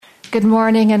Good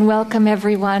morning and welcome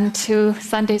everyone to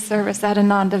Sunday service at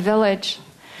Ananda Village.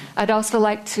 I'd also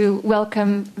like to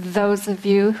welcome those of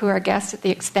you who are guests at the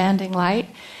Expanding Light,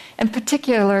 and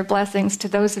particular blessings to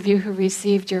those of you who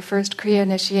received your first Kriya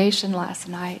initiation last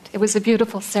night. It was a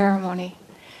beautiful ceremony.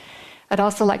 I'd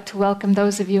also like to welcome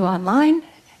those of you online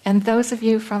and those of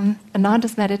you from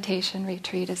Ananda's meditation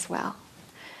retreat as well.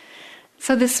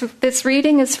 So this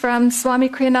reading is from Swami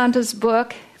Kriyananda's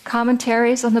book,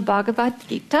 Commentaries on the Bhagavad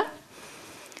Gita.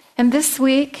 And this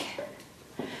week,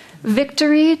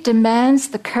 victory demands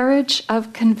the courage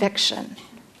of conviction.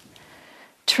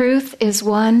 Truth is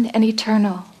one and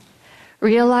eternal.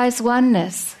 Realize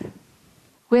oneness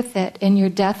with it in your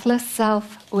deathless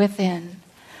self within.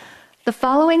 The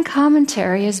following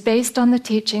commentary is based on the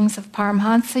teachings of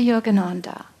Paramhansa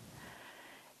Yogananda.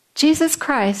 Jesus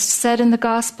Christ said in the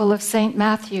Gospel of St.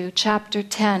 Matthew, chapter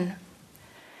 10,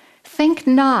 "Think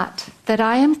not that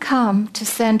I am come to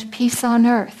send peace on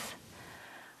earth.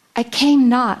 I came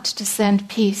not to send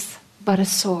peace, but a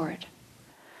sword.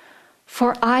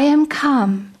 For I am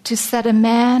come to set a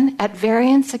man at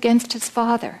variance against his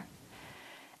father,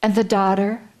 and the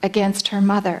daughter against her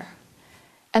mother,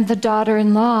 and the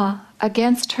daughter-in-law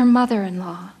against her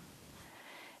mother-in-law.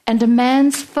 And a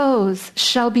man's foes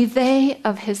shall be they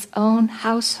of his own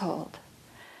household.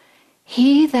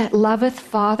 He that loveth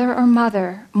father or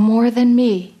mother more than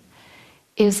me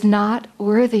is not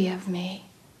worthy of me.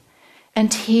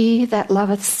 And he that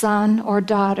loveth son or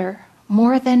daughter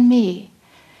more than me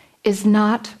is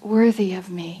not worthy of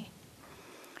me.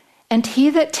 And he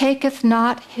that taketh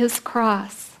not his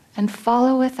cross and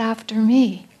followeth after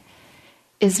me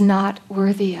is not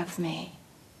worthy of me.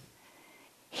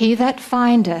 He that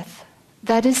findeth,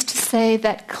 that is to say,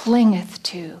 that clingeth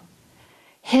to,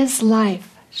 his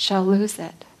life shall lose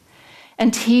it.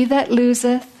 And he that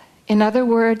loseth, in other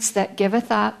words, that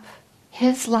giveth up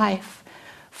his life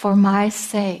for my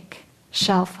sake,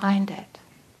 shall find it."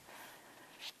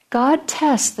 God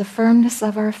tests the firmness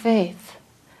of our faith.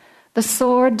 The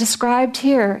sword described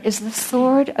here is the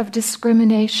sword of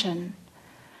discrimination.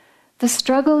 The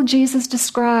struggle Jesus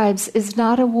describes is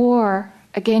not a war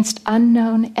against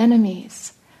unknown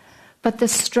enemies, but the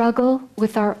struggle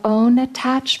with our own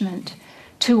attachment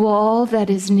to all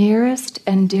that is nearest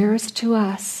and dearest to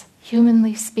us,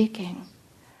 humanly speaking.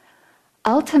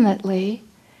 Ultimately,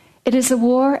 it is a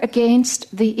war against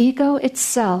the ego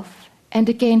itself and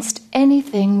against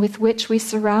anything with which we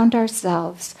surround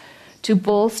ourselves to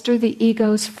bolster the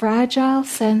ego's fragile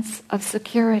sense of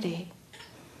security.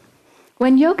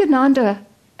 When Yogananda,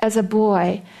 as a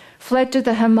boy, fled to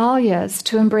the Himalayas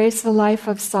to embrace a life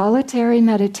of solitary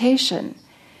meditation,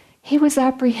 he was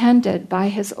apprehended by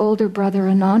his older brother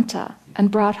Ananta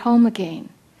and brought home again.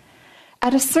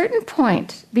 At a certain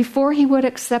point, before he would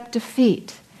accept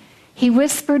defeat, he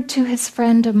whispered to his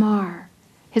friend Amar,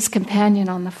 his companion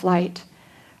on the flight,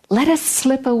 "Let us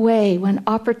slip away when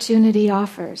opportunity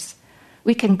offers.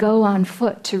 We can go on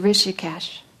foot to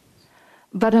Rishikesh."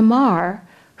 But Amar,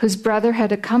 whose brother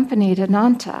had accompanied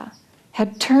Ananta,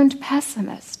 had turned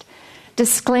pessimist,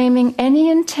 disclaiming any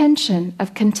intention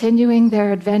of continuing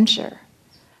their adventure.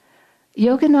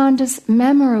 Yogananda's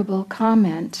memorable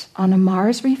comment on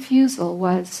Amar's refusal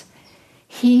was,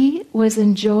 "He was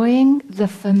enjoying the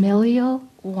familial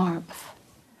warmth."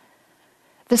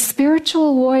 The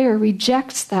spiritual warrior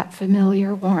rejects that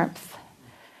familiar warmth.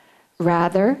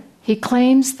 Rather, he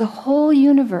claims the whole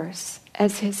universe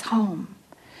as his home.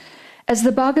 As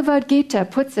the Bhagavad Gita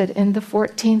puts it in the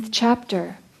 14th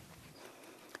chapter,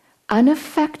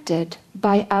 unaffected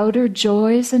by outer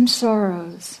joys and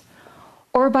sorrows,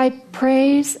 or by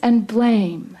praise and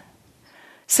blame,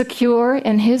 secure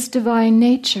in his divine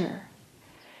nature,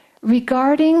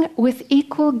 regarding with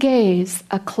equal gaze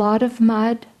a clod of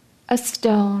mud, a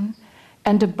stone,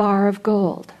 and a bar of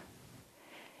gold,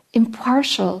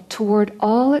 impartial toward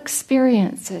all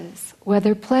experiences,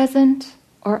 whether pleasant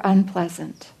or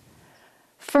unpleasant,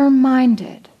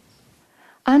 firm-minded,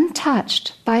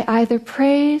 untouched by either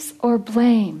praise or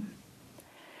blame,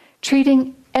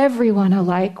 treating everyone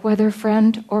alike, whether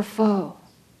friend or foe,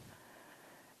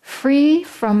 free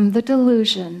from the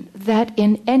delusion that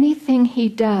in anything he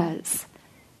does,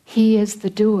 he is the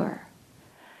doer.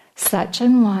 Such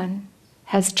an one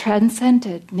has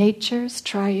transcended nature's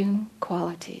triune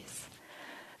qualities.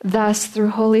 Thus,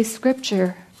 through Holy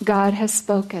Scripture, God has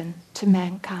spoken to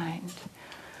mankind.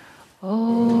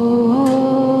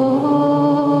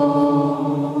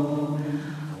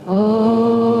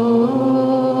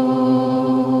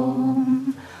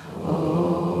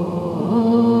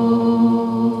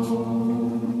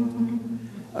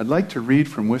 I'd like to read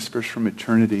from Whispers from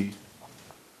Eternity.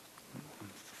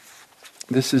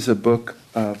 This is a book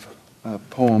of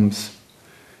poems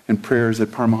and prayers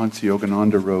that Paramahansa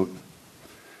Yogananda wrote.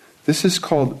 This is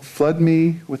called Flood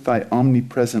Me with Thy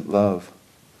Omnipresent Love.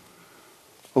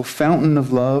 O fountain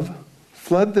of love,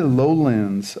 flood the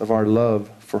lowlands of our love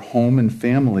for home and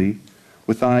family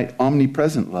with Thy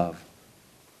omnipresent love.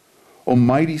 O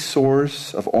mighty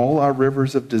source of all our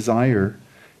rivers of desire,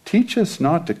 teach us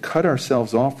not to cut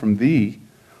ourselves off from Thee,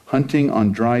 hunting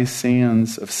on dry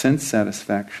sands of sense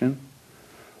satisfaction.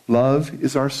 Love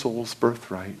is our soul's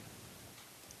birthright.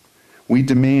 We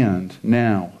demand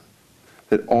now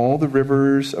that all the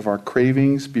rivers of our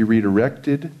cravings be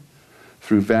redirected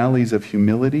through valleys of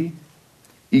humility,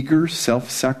 eager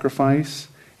self-sacrifice,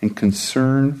 and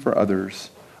concern for others,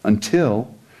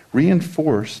 until,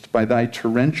 reinforced by Thy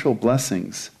torrential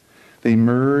blessings, they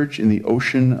merge in the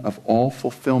ocean of all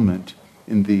fulfillment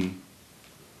in Thee.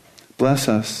 Bless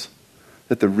us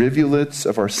that the rivulets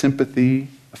of our sympathy,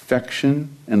 affection,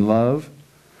 and love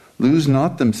lose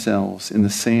not themselves in the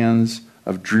sands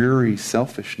of dreary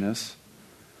selfishness.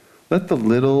 Let the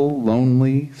little,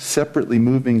 lonely, separately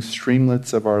moving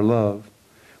streamlets of our love,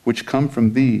 which come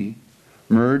from Thee,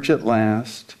 merge at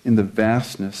last in the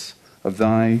vastness of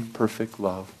Thy perfect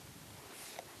love.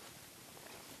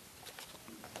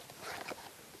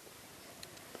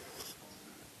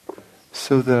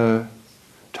 So the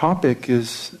topic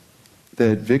is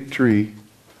that victory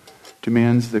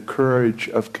demands the courage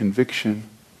of conviction.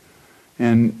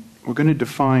 And we're going to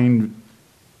define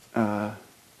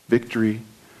victory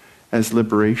as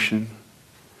liberation,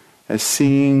 as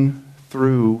seeing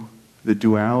through the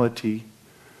duality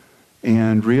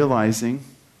and realizing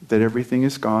that everything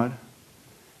is God,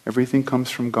 everything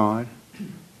comes from God.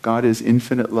 God is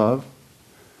infinite love.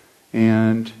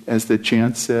 And as the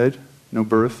chant said, no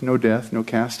birth, no death, no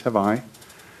caste have I,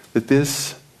 that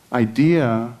this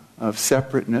idea of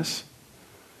separateness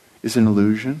is an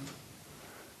illusion,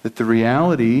 that the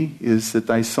reality is that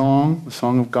Thy song, the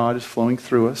song of God, is flowing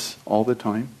through us all the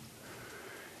time.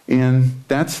 And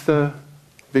that's the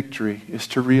victory, is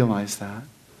to realize that.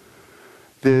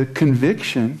 The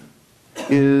conviction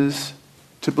is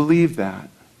to believe that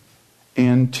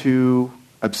and to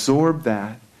absorb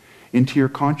that into your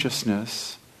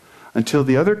consciousness until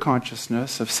the other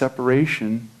consciousness of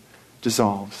separation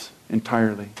dissolves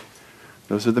entirely.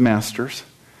 Those are the masters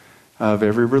of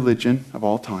every religion of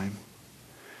all time.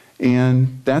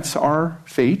 And that's our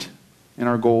fate and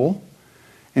our goal.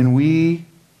 And we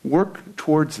work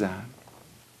towards that.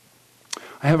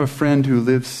 I have a friend who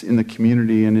lives in the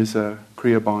community and is a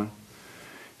Kriyaban.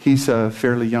 He's a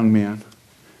fairly young man.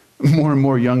 More and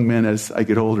more young men as I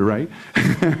get older, right?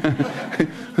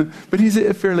 But he's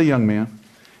a fairly young man.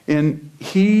 And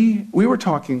we were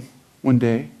talking one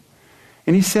day,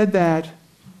 and he said that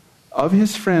of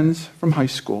his friends from high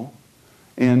school,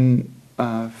 and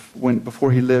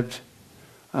before he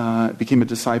became a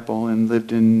disciple and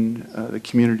lived in the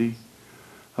community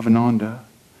of Ananda,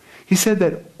 he said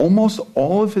that almost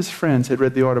all of his friends had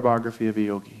read the autobiography of a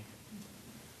yogi,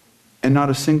 and not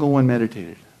a single one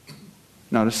meditated.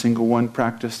 Not a single one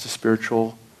practiced a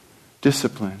spiritual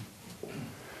discipline.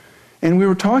 And we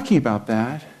were talking about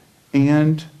that,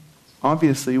 and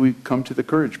obviously we come to the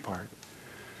courage part.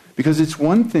 Because it's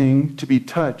one thing to be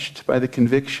touched by the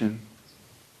conviction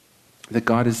that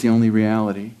God is the only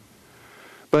reality.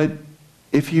 But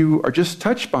if you are just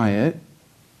touched by it,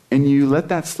 and you let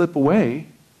that slip away,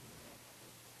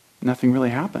 nothing really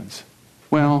happens.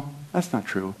 Well, that's not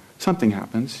true. Something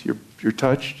happens. You're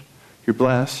touched. You're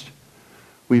blessed.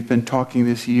 We've been talking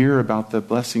this year about the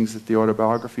blessings that the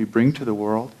autobiography bring to the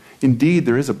world. Indeed,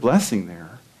 there is a blessing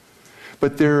there.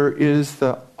 But there is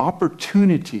the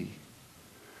opportunity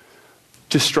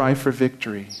to strive for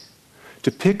victory,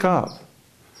 to pick up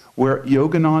where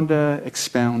Yogananda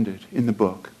expounded in the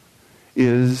book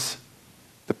is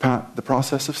the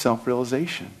process of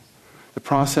self-realization, the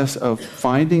process of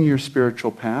finding your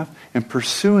spiritual path and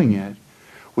pursuing it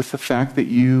with the fact that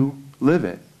you live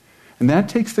it. And that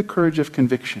takes the courage of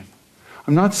conviction.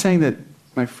 I'm not saying that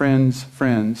my friends'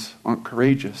 friends aren't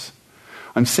courageous.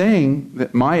 I'm saying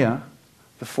that Maya,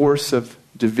 the force of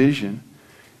division,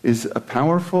 is a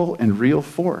powerful and real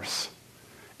force.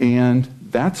 And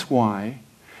that's why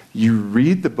you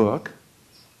read the book,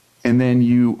 and then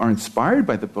you are inspired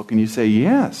by the book, and you say,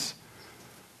 yes,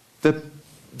 the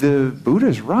Buddha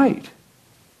is right.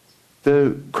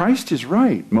 The Christ is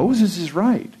right. Moses is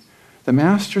right. The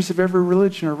masters of every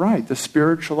religion are right. The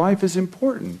spiritual life is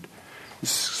important.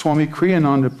 Swami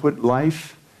Kriyananda put,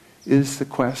 life is the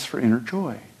quest for inner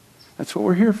joy. That's what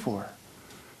we're here for.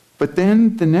 But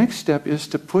then the next step is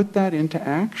to put that into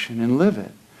action and live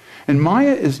it. And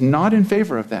Maya is not in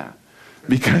favor of that.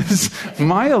 because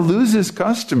Maya loses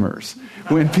customers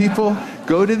when people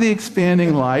go to the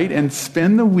Expanding Light and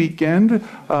spend the weekend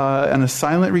on a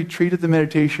silent retreat at the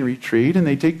meditation retreat, and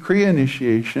they take Kriya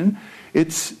initiation.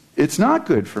 It's not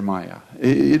good for Maya.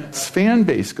 Its fan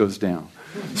base goes down.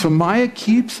 So Maya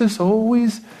keeps us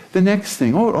always the next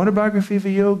thing. Oh, Autobiography of a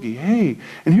Yogi. Hey,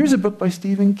 and here's a book by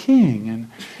Stephen King. And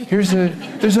there's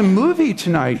a movie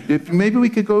tonight. Maybe we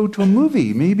could go to a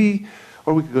movie. Maybe,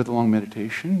 or we could go to the long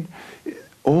meditation.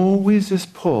 Always this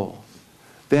pull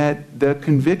that the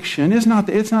conviction is not,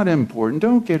 it's not important.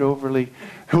 Don't get overly,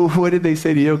 what did they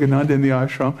say to Yogananda in the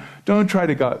ashram? Don't try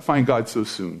to find God so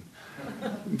soon.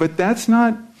 But that's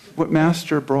not what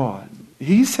Master brought.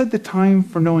 He said the time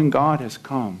for knowing God has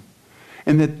come.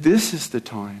 And that this is the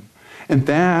time. And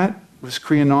that was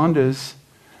Kriyananda's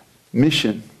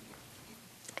mission,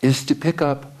 is to pick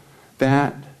up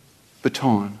that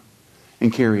baton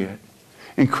and carry it.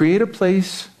 And create a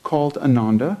place called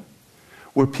Ananda,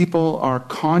 where people are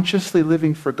consciously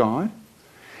living for God.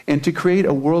 And to create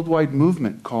a worldwide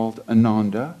movement called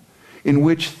Ananda, in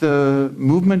which the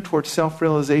movement towards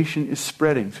self-realization is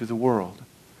spreading through the world.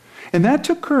 And that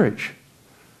took courage,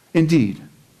 indeed.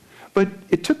 But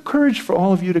it took courage for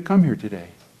all of you to come here today.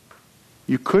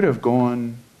 You could have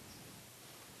gone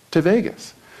to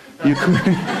Vegas. You could,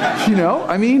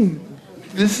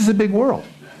 this is a big world.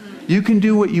 You can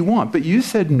do what you want. But you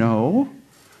said, no,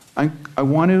 I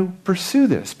want to pursue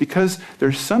this because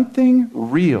there's something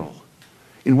real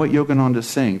in what Yogananda is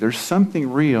saying. There's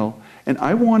something real, and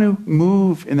I want to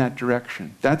move in that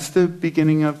direction. That's the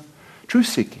beginning of truth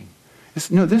seeking.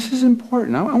 No, this is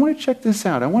important. I want to check this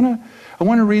out. I want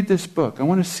to read this book. I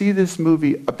want to see this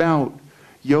movie about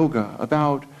yoga,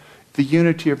 about the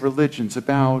unity of religions,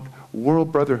 about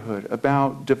world brotherhood,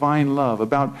 about divine love,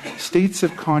 about states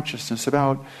of consciousness,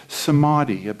 about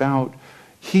samadhi, about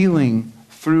healing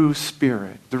through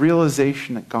spirit, the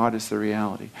realization that God is the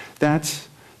reality. That's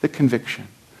the conviction.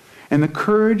 And the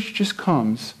courage just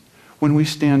comes when we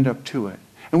stand up to it.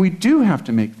 And we do have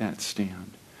to make that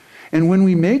stand. And when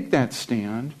we make that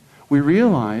stand, we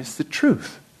realize the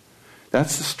truth.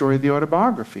 That's the story of the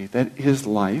autobiography, that his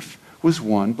life was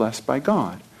one blessed by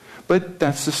God. But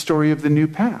that's the story of the new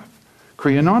path,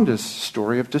 Kriyananda's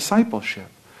story of discipleship,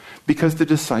 because the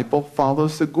disciple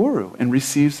follows the guru and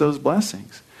receives those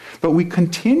blessings. But we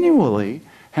continually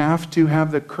have to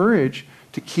have the courage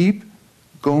to keep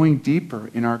going deeper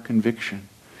in our conviction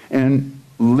and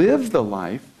live the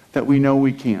life that we know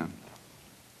we can.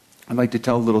 I'd like to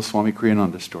tell a little Swami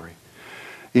Kriyananda story.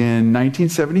 In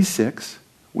 1976,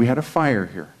 we had a fire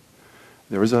here.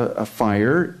 There was a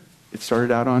fire. It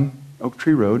started out on Oak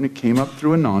Tree Road, and it came up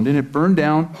through Ananda, and it burned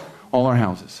down all our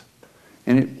houses.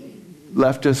 And it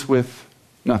left us with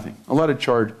nothing. A lot of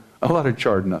charred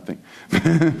nothing.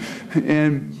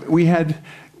 And we had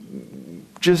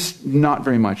just not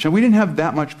very much. And we didn't have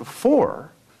that much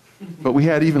before, but we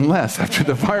had even less after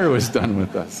the fire was done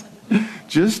with us.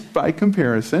 Just by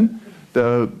comparison,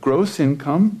 the gross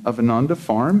income of Ananda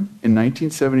Farm in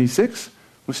 1976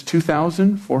 was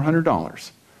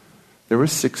 $2,400. There were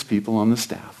 6 people on the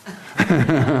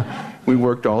staff. We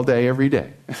worked all day, every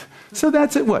day. So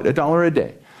that's at what? $1 a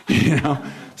day.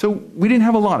 So we didn't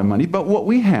have a lot of money, but what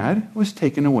we had was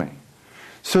taken away.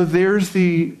 So there's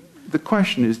the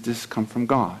question, is this come from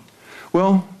God?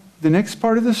 Well, the next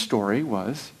part of the story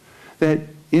was that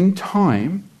in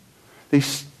time, they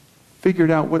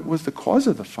figured out what was the cause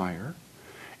of the fire,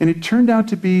 and it turned out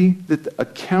to be that a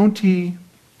county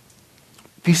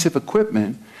piece of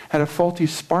equipment had a faulty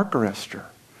spark arrestor,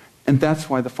 and that's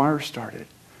why the fire started.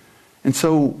 And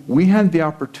so we had the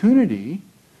opportunity,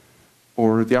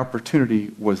 or the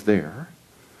opportunity was there,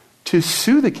 to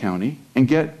sue the county and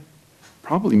get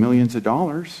probably millions of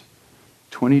dollars,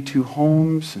 22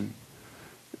 homes and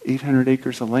 800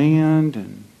 acres of land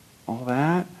and all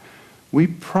that. We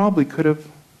probably could have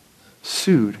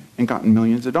sued and gotten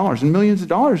millions of dollars. And millions of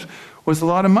dollars was a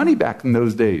lot of money back in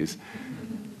those days.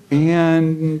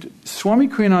 And Swami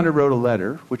Kriyananda wrote a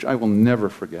letter, which I will never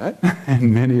forget,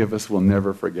 and many of us will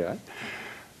never forget.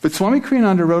 But Swami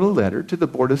Kriyananda wrote a letter to the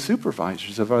Board of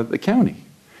Supervisors of the county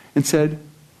and said,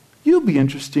 you'll be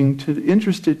interested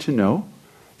to know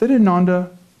that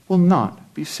Ananda will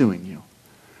not be suing you.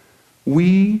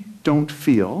 We don't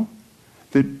feel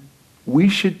that we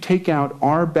should take out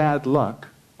our bad luck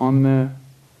on the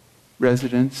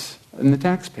residents and the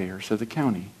taxpayers of the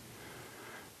county.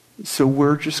 So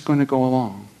we're just going to go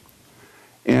along.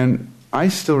 And I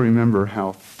still remember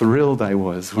how thrilled I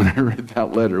was when I read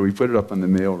that letter. We put it up on the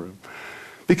mailroom.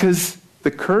 Because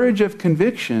the courage of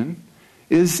conviction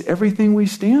is everything we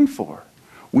stand for.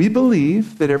 We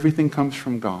believe that everything comes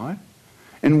from God,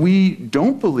 And we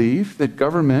don't believe that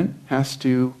government has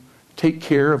to take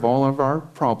care of all of our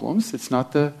problems. It's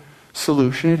not the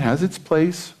solution. It has its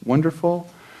place, wonderful,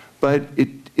 but it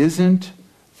isn't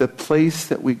the place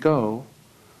that we go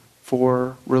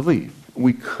for relief.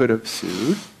 We could have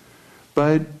sued,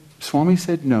 but Swami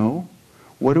said no.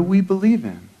 What do we believe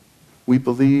in? We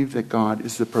believe that God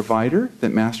is the provider, that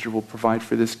Master will provide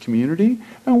for this community,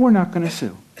 and we're not going to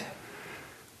sue.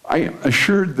 I am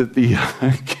assured that the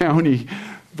county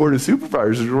Board of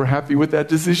Supervisors were happy with that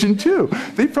decision too.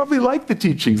 They probably liked the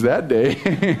teachings that day.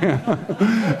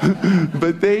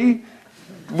 But they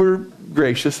were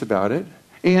gracious about it.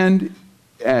 And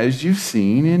as you've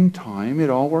seen, in time, it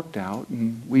all worked out.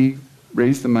 And we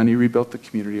raised the money, rebuilt the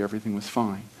community, everything was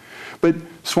fine. But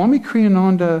Swami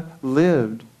Kriyananda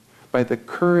lived by the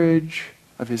courage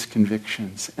of his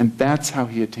convictions. And that's how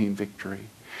he attained victory.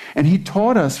 And he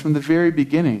taught us from the very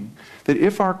beginning that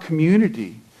if our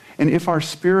community and if our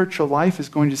spiritual life is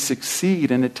going to succeed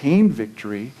and attain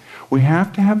victory, we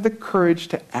have to have the courage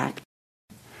to act.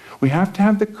 We have to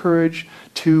have the courage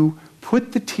to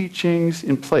put the teachings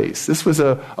in place. This was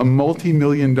a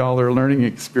multi-million-dollar learning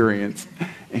experience,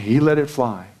 and he let it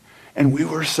fly. And we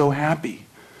were so happy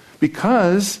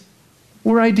because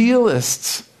we're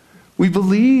idealists. We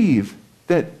believe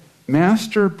that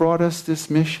Master brought us this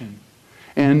mission.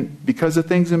 And because a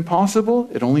thing's impossible,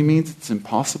 it only means it's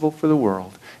impossible for the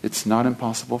world. It's not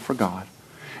impossible for God.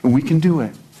 And we can do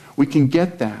it. We can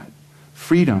get that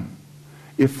freedom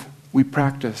if we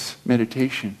practice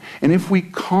meditation. And if we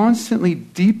constantly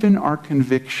deepen our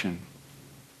conviction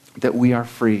that we are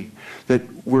free, that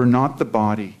we're not the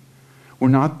body, we're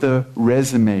not the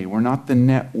resume, we're not the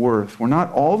net worth, we're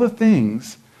not all the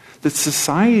things that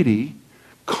society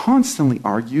constantly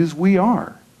argues we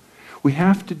are. We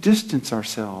have to distance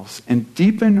ourselves and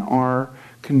deepen our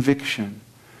conviction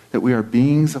that we are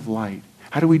beings of light.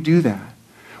 How do we do that?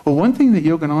 Well, one thing that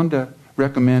Yogananda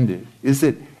recommended is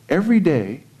that every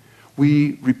day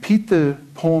we repeat the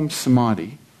poem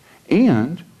Samadhi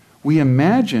and we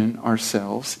imagine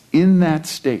ourselves in that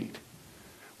state.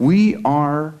 We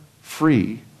are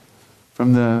free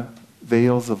from the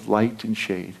veils of light and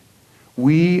shade.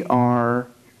 We are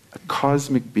a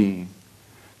cosmic being.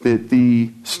 That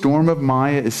the storm of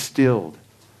Maya is stilled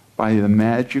by the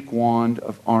magic wand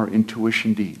of our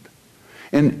intuition deep.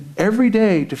 And every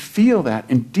day to feel that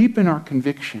and deepen our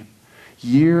conviction,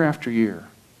 year after year.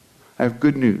 I have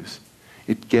good news.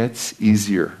 It gets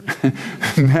easier.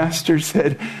 Master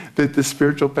said that the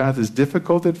spiritual path is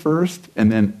difficult at first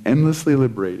and then endlessly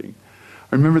liberating.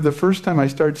 I remember the first time I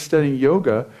started studying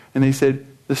yoga and they said,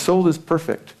 the soul is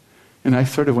perfect. And I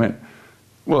sort of went,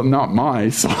 well, not my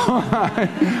soul.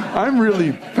 I'm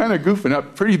really kind of goofing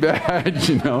up pretty bad,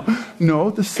 you know.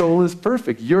 No, the soul is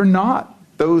perfect. You're not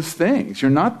those things. You're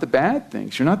not the bad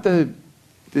things. You're not the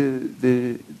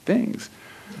things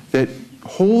that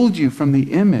hold you from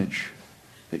the image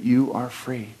that you are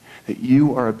free, that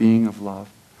you are a being of love.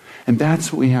 And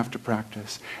that's what we have to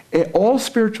practice. All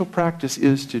spiritual practice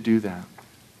is to do that.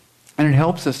 And it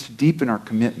helps us to deepen our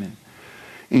commitment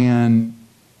and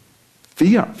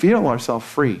feel ourselves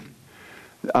free.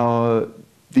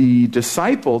 The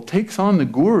disciple takes on the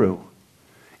guru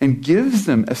and gives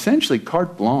them essentially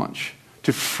carte blanche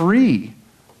to free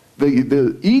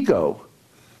the ego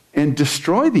and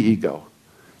destroy the ego.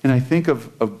 And I think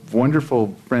of a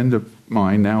wonderful friend of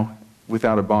mine, now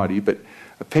without a body, but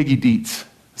Peggy Dietz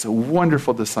is a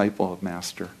wonderful disciple of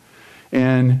Master.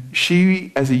 And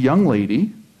she, as a young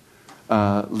lady,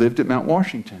 lived at Mount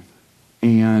Washington.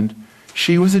 And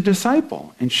she was a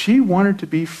disciple, and she wanted to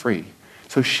be free.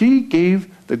 So she gave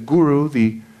the guru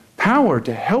the power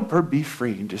to help her be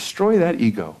free and destroy that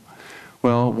ego.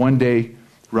 Well, one day,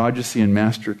 Rajasi and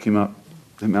Master came up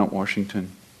to Mount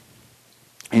Washington,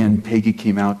 and Peggy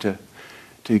came out to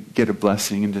get a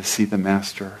blessing and to see the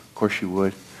Master. Of course she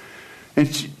would.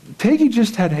 And Peggy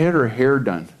just had her hair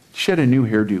done. She had a new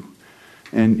hairdo,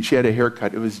 and she had a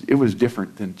haircut. It was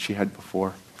different than she had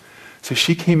before. So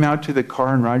she came out to the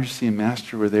car, and Rajasi and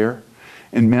Master were there.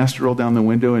 And Master rolled down the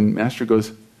window, and Master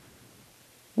goes,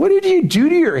 "What did you do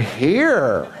to your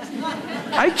hair?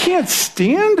 I can't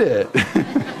stand it."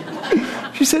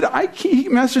 She said,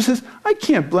 Master says, "I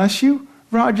can't bless you.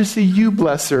 Rajasi, you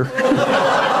bless her."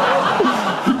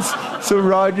 So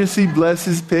Rajasi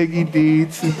blesses Peggy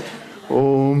Dietz. And,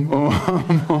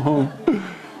 Om.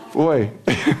 Boy,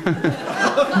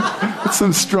 that's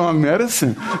some strong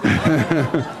medicine.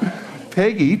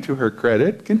 Peggy, to her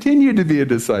credit, continued to be a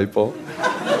disciple.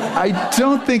 I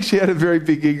don't think she had a very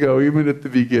big ego, even at the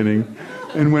beginning.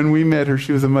 And when we met her,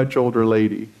 she was a much older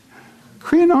lady.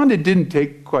 Kriyananda didn't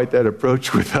take quite that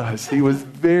approach with us. He was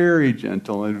very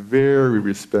gentle and very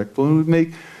respectful and would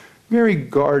make very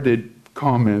guarded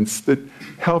comments that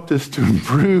helped us to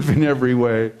improve in every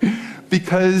way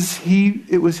because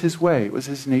it was his way, it was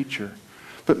his nature.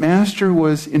 But Master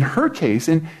was, in her case,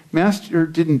 and Master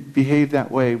didn't behave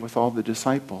that way with all the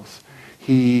disciples.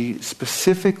 He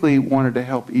specifically wanted to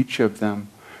help each of them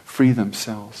free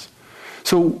themselves.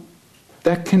 So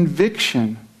that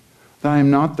conviction that I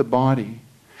am not the body,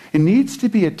 it needs to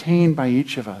be attained by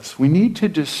each of us. We need to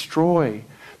destroy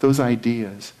those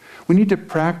ideas. We need to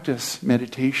practice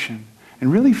meditation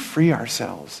and really free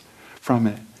ourselves from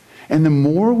it. And the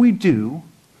more we do,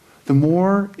 the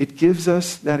more it gives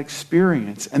us that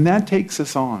experience. And that takes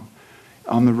us on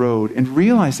the road. And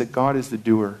realize that God is the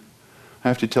doer. I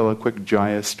have to tell a quick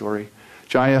Jaya story.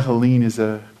 Jaya Helene is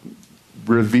a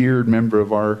revered member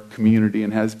of our community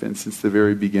and has been since the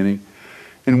very beginning.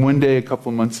 And one day, a couple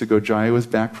of months ago, Jaya was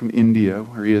back from India,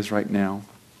 where he is right now.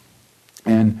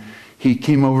 And he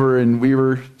came over and we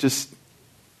were just,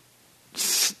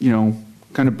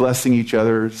 kind of blessing each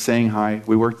other, saying hi.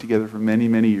 We worked together for many,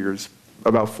 many years,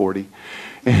 about 40.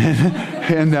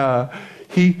 And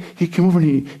he came over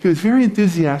and he was very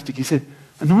enthusiastic. He said,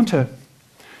 Ananta,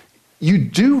 you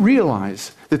do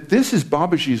realize that this is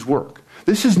Babaji's work.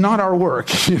 This is not our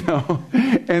work,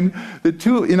 And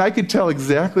I could tell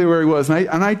exactly where he was.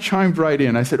 And I chimed right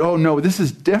in. I said, oh no, this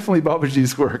is definitely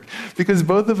Babaji's work. Because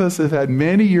both of us have had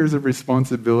many years of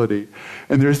responsibility.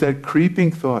 And there's that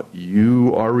creeping thought,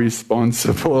 you are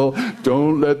responsible.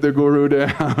 Don't let the Guru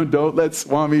down. Don't let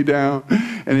Swami down.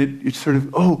 And it sort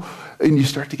of, and you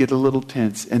start to get a little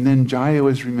tense. And then Jaya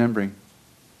was remembering,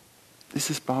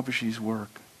 this is Babaji's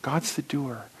work. God's the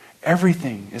doer.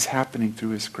 Everything is happening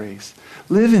through His grace.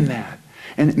 Live in that.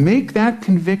 And make that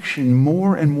conviction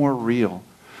more and more real.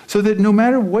 So that no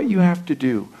matter what you have to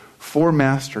do for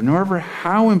Master, no matter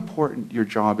how important your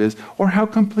job is, or how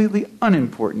completely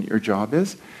unimportant your job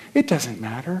is, it doesn't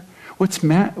matter. What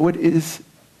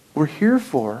we're here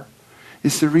for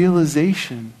is the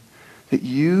realization that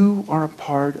you are a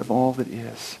part of all that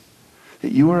is.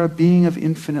 That you are a being of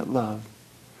infinite love.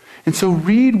 And so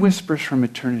read Whispers from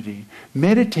Eternity.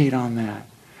 Meditate on that.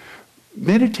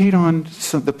 Meditate on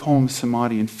the poem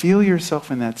Samadhi and feel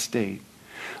yourself in that state.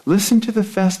 Listen to the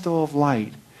Festival of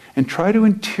Light and try to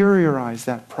interiorize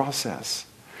that process.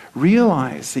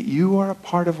 Realize that you are a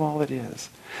part of all it is.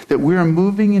 That we are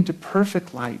moving into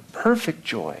perfect light, perfect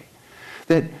joy.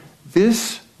 That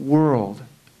this world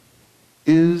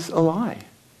is a lie.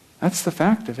 That's the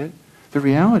fact of it. The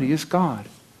reality is God.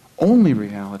 Only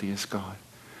reality is God.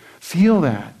 Feel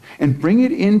that and bring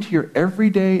it into your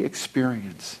everyday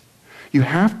experience. You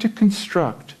have to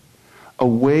construct a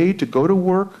way to go to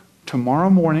work tomorrow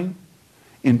morning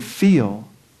and feel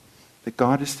that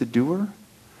God is the doer,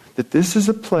 that this is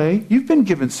a play. You've been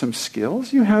given some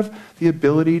skills. You have the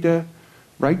ability to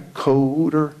write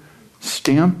code or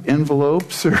stamp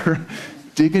envelopes or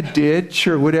dig a ditch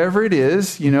or whatever it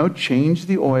is, change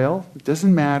the oil. It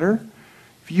doesn't matter.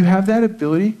 If you have that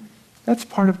ability, that's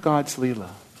part of God's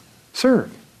Leela.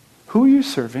 Serve. Who are you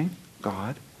serving?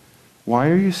 God. Why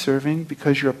are you serving?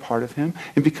 Because you're a part of Him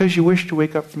and because you wish to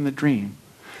wake up from the dream.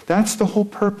 That's the whole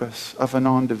purpose of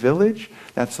Ananda Village.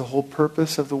 That's the whole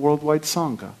purpose of the Worldwide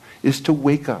Sangha, is to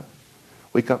wake up.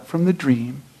 Wake up from the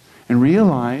dream and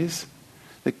realize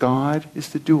that God is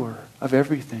the doer of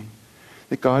everything.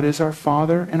 That God is our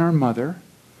Father and our Mother.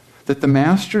 That the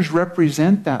Masters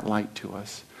represent that light to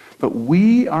us. But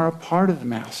we are a part of the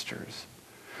Masters.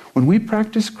 When we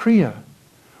practice Kriya,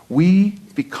 we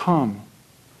become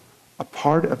a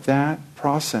part of that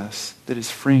process that is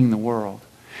freeing the world.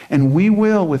 And we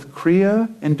will, with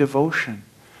Kriya and devotion,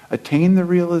 attain the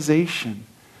realization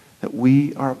that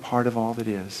we are a part of all that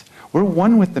is. We're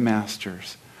one with the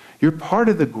Masters. You're part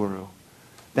of the Guru.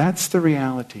 That's the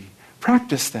reality.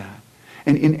 Practice that.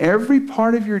 And in every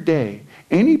part of your day,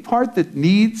 any part that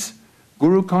needs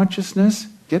Guru consciousness,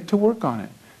 get to work on it.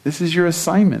 This is your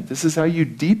assignment. This is how you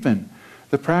deepen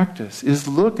the practice, is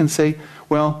look and say,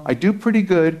 well, I do pretty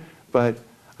good, but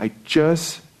I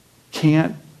just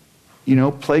can't,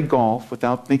 play golf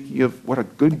without thinking of what a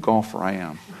good golfer I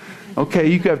am. Okay,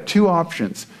 you have two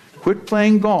options. Quit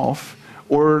playing golf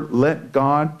or let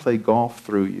God play golf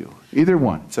through you. Either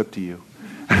one, it's up to you.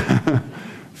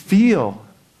 Feel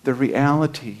the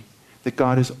reality that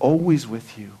God is always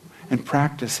with you and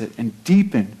practice it and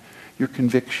deepen your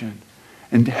conviction.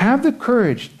 And have the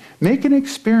courage, make an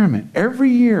experiment every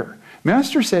year.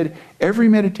 Master said every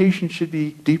meditation should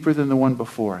be deeper than the one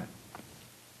before it.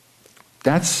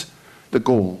 That's the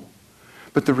goal.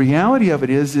 But the reality of it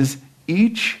is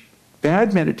each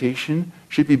bad meditation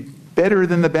should be better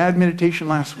than the bad meditation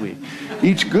last week.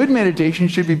 Each good meditation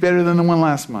should be better than the one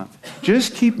last month.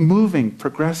 Just keep moving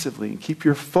progressively and keep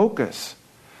your focus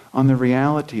on the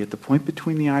reality at the point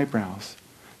between the eyebrows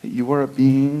that you are a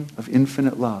being of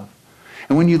infinite love.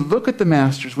 And when you look at the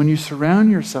masters, when you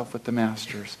surround yourself with the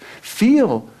masters,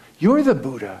 feel you're the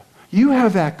Buddha. You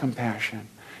have that compassion.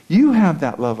 You have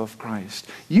that love of Christ.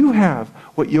 You have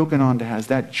what Yogananda has,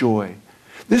 that joy.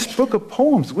 This book of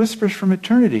poems, Whispers from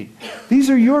Eternity, these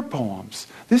are your poems.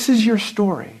 This is your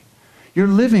story. You're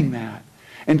living that.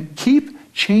 And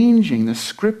keep changing the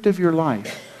script of your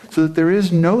life so that there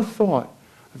is no thought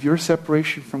of your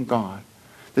separation from God,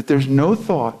 that there's no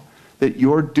thought that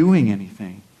you're doing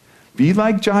anything. Be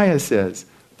like Jaya says,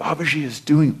 Babaji is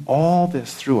doing all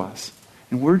this through us.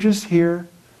 And we're just here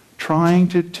trying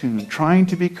to tune, trying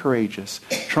to be courageous,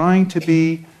 trying to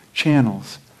be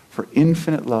channels for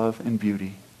infinite love and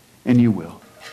beauty. And you will.